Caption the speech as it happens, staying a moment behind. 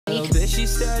she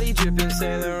steady dripping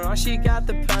Saint Laurent, she got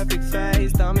the perfect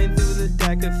face. Thumbing through the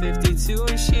deck of 52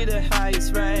 and she the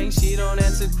highest rank. She don't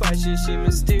answer questions, she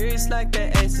mysterious like the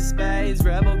ace of spades.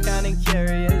 Rebel kinda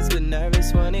curious, but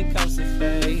nervous when it comes to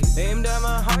fate. Aimed at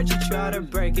my heart, she tried to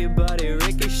break it, but it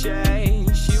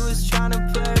ricocheted. She was trying to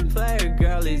play her,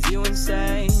 girl, is you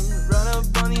insane? Run up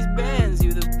on these bands,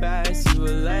 you the past, you were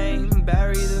lame.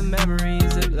 Bury the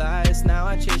memories at last, now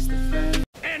I chase the fame.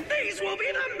 And these will be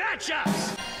the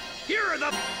matchups! Here are the...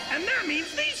 and that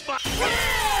means these five...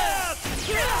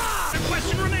 The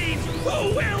question remains, who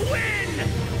will win?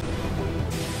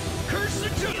 Curse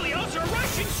and Helios are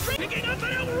rushing straight, picking up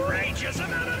an outrageous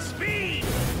amount of speed!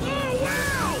 Oh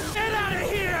wow! Get out of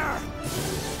here!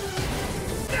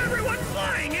 Everyone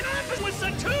flying in opposites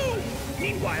of two!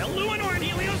 Meanwhile, Luinor and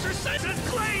Helios are set as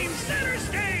claim center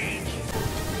stage!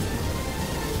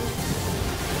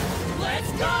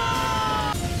 Let's go!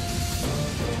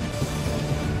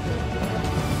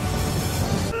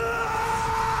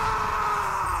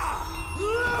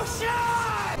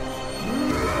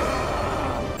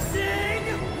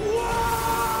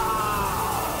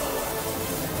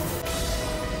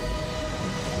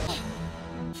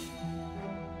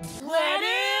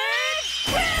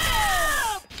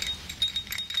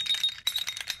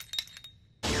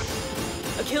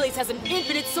 Achilles has an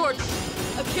infinite sword.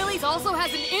 Achilles also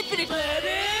has an infinite... Let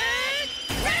it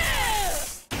rip!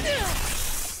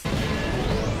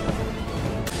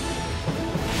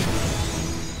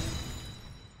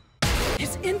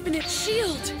 His infinite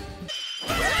shield!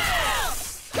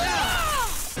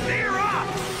 They're off!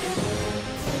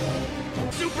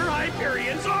 Super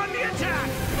Hyperion's on the attack!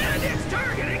 And it's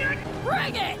targeting a...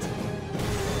 Bring it!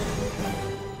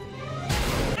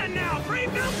 And now Brave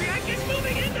Beltriac is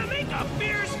moving in to make a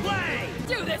fierce play!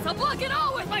 Do this! I'll block it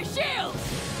all with my shield!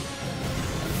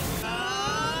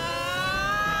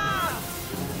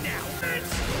 Now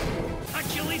it's...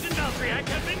 Achilles and Beltriac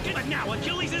have been... But now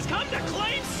Achilles has come to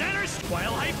claim center...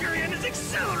 While Hyperion is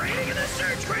accelerating in the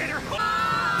Surge Crater!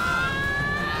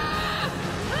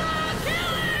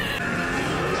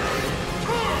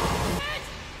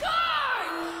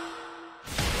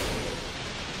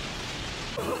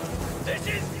 This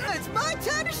is... It's my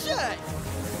time to shine!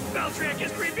 Beltriac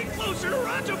is creeping closer to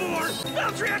Rontavor!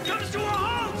 Beltriac comes to a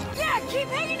halt! Yeah, keep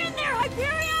hanging in there,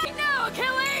 Hyperion! No,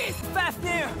 Achilles!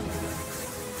 Fafnir!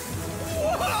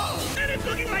 Whoa! And it's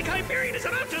looking like Hyperion is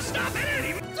about to stop at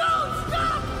any... Don't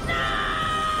stop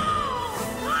now!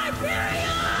 Hyperion!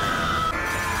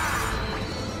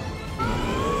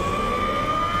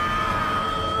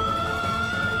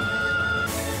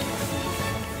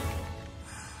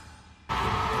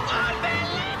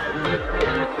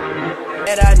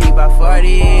 And I need my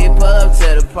 40, pull up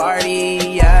to the party,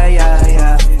 yeah, yeah,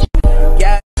 yeah.